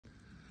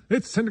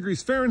It's 10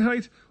 degrees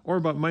Fahrenheit or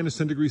about minus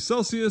 10 degrees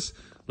Celsius.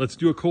 Let's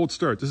do a cold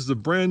start. This is a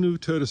brand new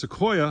Toyota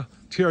Sequoia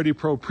TRD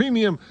Pro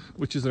Premium,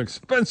 which is an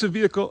expensive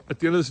vehicle. At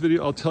the end of this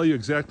video, I'll tell you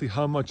exactly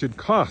how much it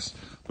costs.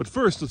 But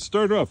first, let's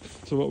start it up.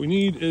 So what we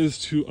need is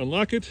to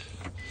unlock it.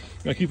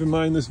 Now keep in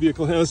mind, this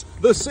vehicle has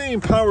the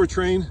same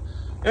powertrain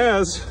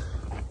as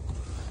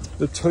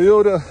the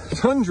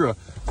Toyota Tundra.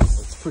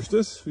 Let's push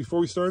this before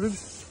we started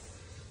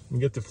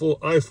and get the full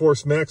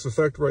iForce Max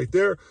effect right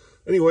there.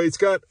 Anyway, it's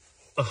got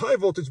a high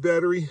voltage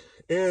battery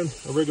and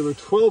a regular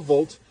 12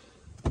 volt.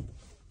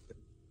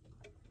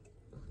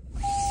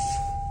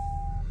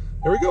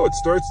 There we go, it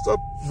starts up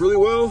really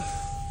well.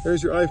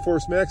 There's your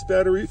iForce Max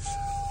battery,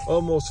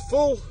 almost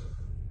full.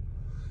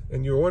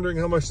 And you're wondering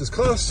how much this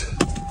costs?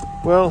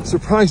 Well,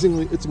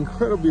 surprisingly, it's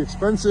incredibly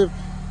expensive.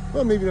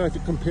 Well, maybe not if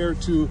you compare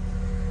it to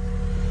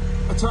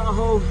a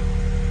Tahoe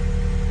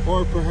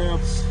or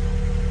perhaps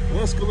an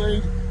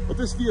Escalade, but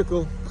this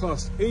vehicle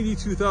costs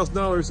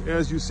 $82,000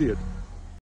 as you see it.